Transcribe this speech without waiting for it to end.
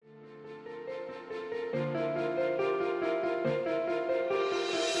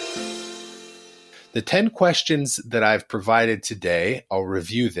The 10 questions that I've provided today, I'll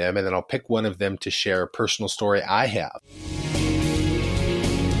review them and then I'll pick one of them to share a personal story I have.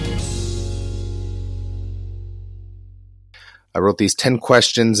 I wrote these 10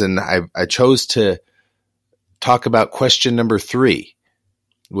 questions and I chose to talk about question number 3,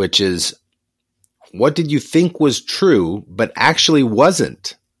 which is, what did you think was true but actually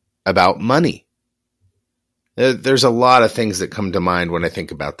wasn't about money? There's a lot of things that come to mind when I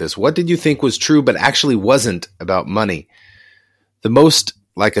think about this. What did you think was true but actually wasn't about money? The most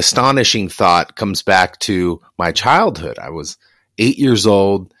astonishing thought comes back to my childhood. I was 8 years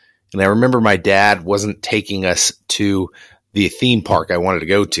old, and I remember my dad wasn't taking us to the theme park I wanted to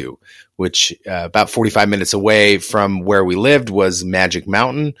go to, which about 45 minutes away from where we lived was Magic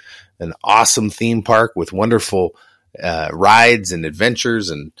Mountain, an awesome theme park with wonderful rides and adventures,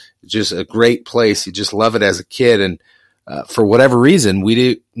 and just a great place. You just love it as a kid. And for whatever reason, we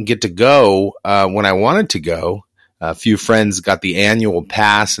didn't get to go when I wanted to go. A few friends got the annual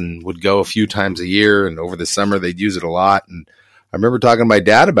pass and would go a few times a year. And over the summer, they'd use it a lot. And I remember talking to my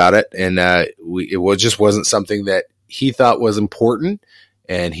dad about it, and it just wasn't something that he thought was important,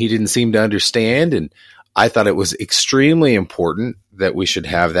 and he didn't seem to understand. And I thought it was extremely important that we should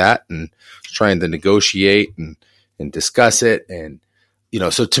have that, and trying to negotiate and discuss it. And,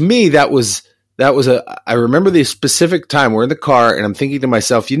 so to me, I remember the specific time we're in the car and I'm thinking to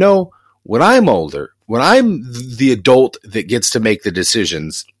myself, when I'm older, when I'm the adult that gets to make the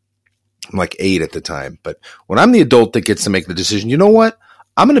decisions, I'm like 8 at the time, but when I'm the adult that gets to make the decision, you know what?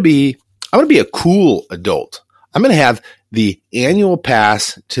 I'm going to be a cool adult. I'm going to have the annual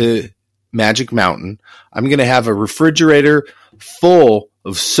pass to Magic Mountain. I'm going to have a refrigerator full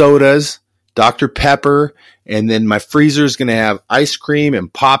of sodas, Dr. Pepper, and then my freezer is going to have ice cream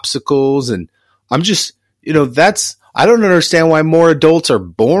and popsicles. And I'm just, I don't understand why more adults are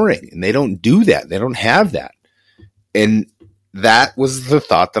boring and they don't do that. They don't have that. And that was the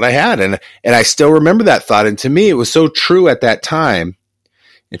thought that I had. And I still remember that thought. And to me, it was so true at that time.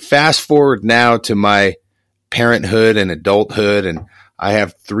 And fast forward now to my parenthood and adulthood. And I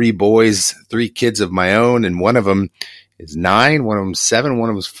have 3 kids of my own. And one of them is 9, one of them 7, one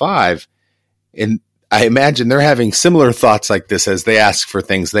of them is 5. And I imagine they're having similar thoughts like this as they ask for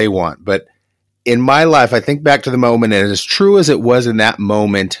things they want. But in my life, I think back to the moment, and as true as it was in that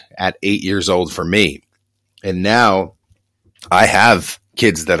moment at 8 years old for me, and now I have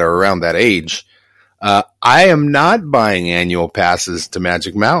kids that are around that age, I am not buying annual passes to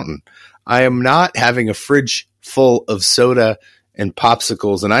Magic Mountain. I am not having a fridge full of soda and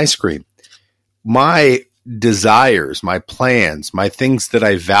popsicles and ice cream. My desires, my plans, my things that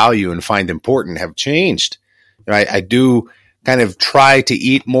I value and find important have changed. I do kind of try to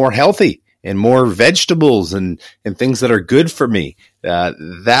eat more healthy and more vegetables and things that are good for me.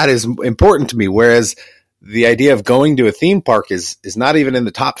 That is important to me. Whereas the idea of going to a theme park is not even in the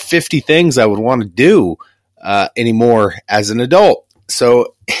top 50 things I would want to do anymore as an adult.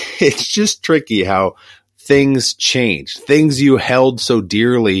 So it's just tricky how things change. Things you held so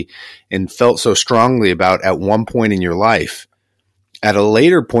dearly and felt so strongly about at one point in your life, at a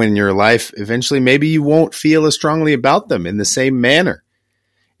later point in your life, eventually maybe you won't feel as strongly about them in the same manner.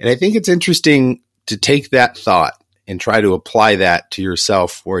 And I think it's interesting to take that thought and try to apply that to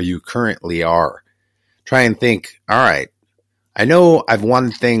yourself where you currently are. Try and think, all right, I know I've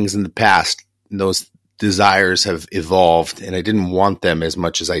wanted things in the past, and those desires have evolved, and I didn't want them as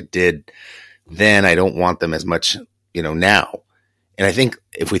much as I did then. I don't want them as much, now. And I think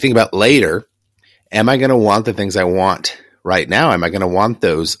if we think about later, am I going to want the things I want right now? Am I going to want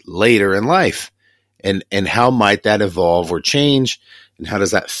those later in life? And how might that evolve or change? And how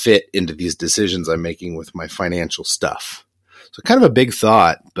does that fit into these decisions I'm making with my financial stuff? So kind of a big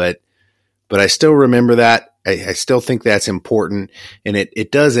thought, but I still remember that. I still think that's important. And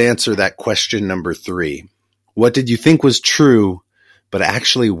it does answer that question number 3. What did you think was true, but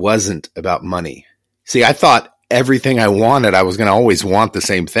actually wasn't about money? See, I thought everything I wanted, I was going to always want the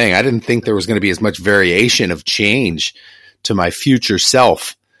same thing. I didn't think there was going to be as much variation of change to my future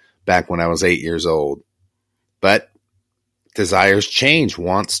self back when I was 8 years old. But desires change,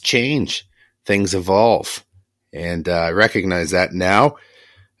 wants change, things evolve. And I recognize that now.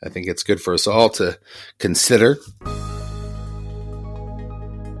 I think it's good for us all to consider.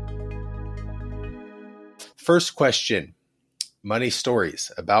 First question, money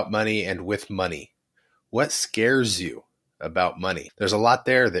stories about money and with money. What scares you about money? There's a lot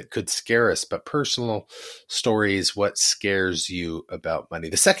there that could scare us, but personal stories, what scares you about money?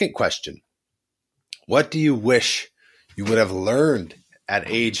 The second question, what do you wish you would have learned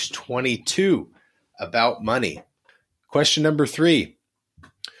at age 22 about money? Question number 3,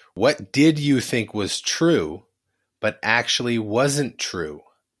 What did you think was true, but actually wasn't true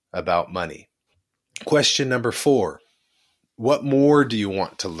about money? Question number 4. What more do you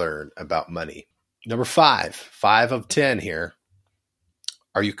want to learn about money? Number 5 of 10 here.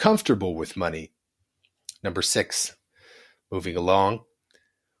 Are you comfortable with money? Number 6, moving along.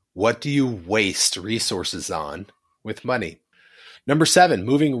 What do you waste resources on with money? Number 7,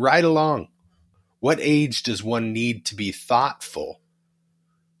 moving right along. What age does one need to be thoughtful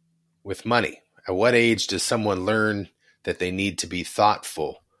with money? At what age does someone learn that they need to be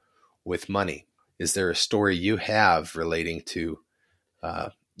thoughtful with money? Is there a story you have relating to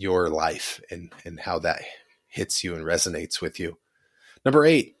your life and how that hits you and resonates with you? Number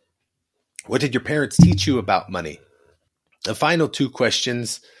 8, what did your parents teach you about money? The final 2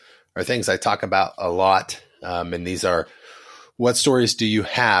 questions are things I talk about a lot, and these are, what stories do you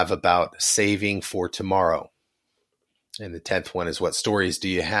have about saving for tomorrow? And the 10th one is, what stories do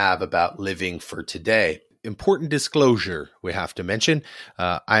you have about living for today? Important disclosure we have to mention.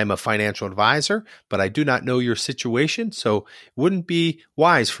 I am a financial advisor, but I do not know your situation, so it wouldn't be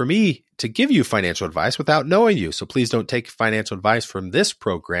wise for me to give you financial advice without knowing you. So please don't take financial advice from this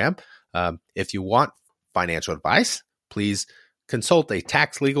program. If you want financial advice, please consult a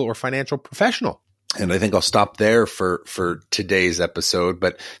tax, legal, or financial professional. And I think I'll stop there for today's episode.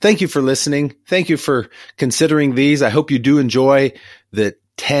 But thank you for listening. Thank you for considering these. I hope you do enjoy the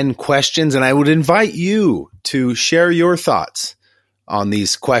 10 questions. And I would invite you to share your thoughts on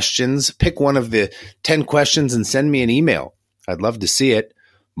these questions. Pick one of the 10 questions and send me an email. I'd love to see it.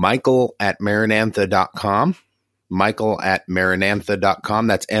 Michael@maranantha.com. Michael@maranantha.com.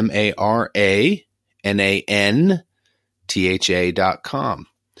 That's MARANANTHA.com.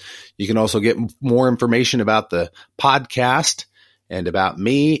 You can also get more information about the podcast and about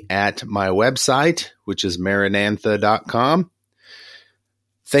me at my website, which is maranantha.com.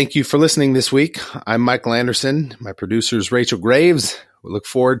 Thank you for listening this week. I'm Michael Anderson. My producer is Rachel Graves. We look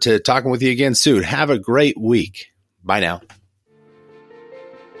forward to talking with you again soon. Have a great week. Bye now.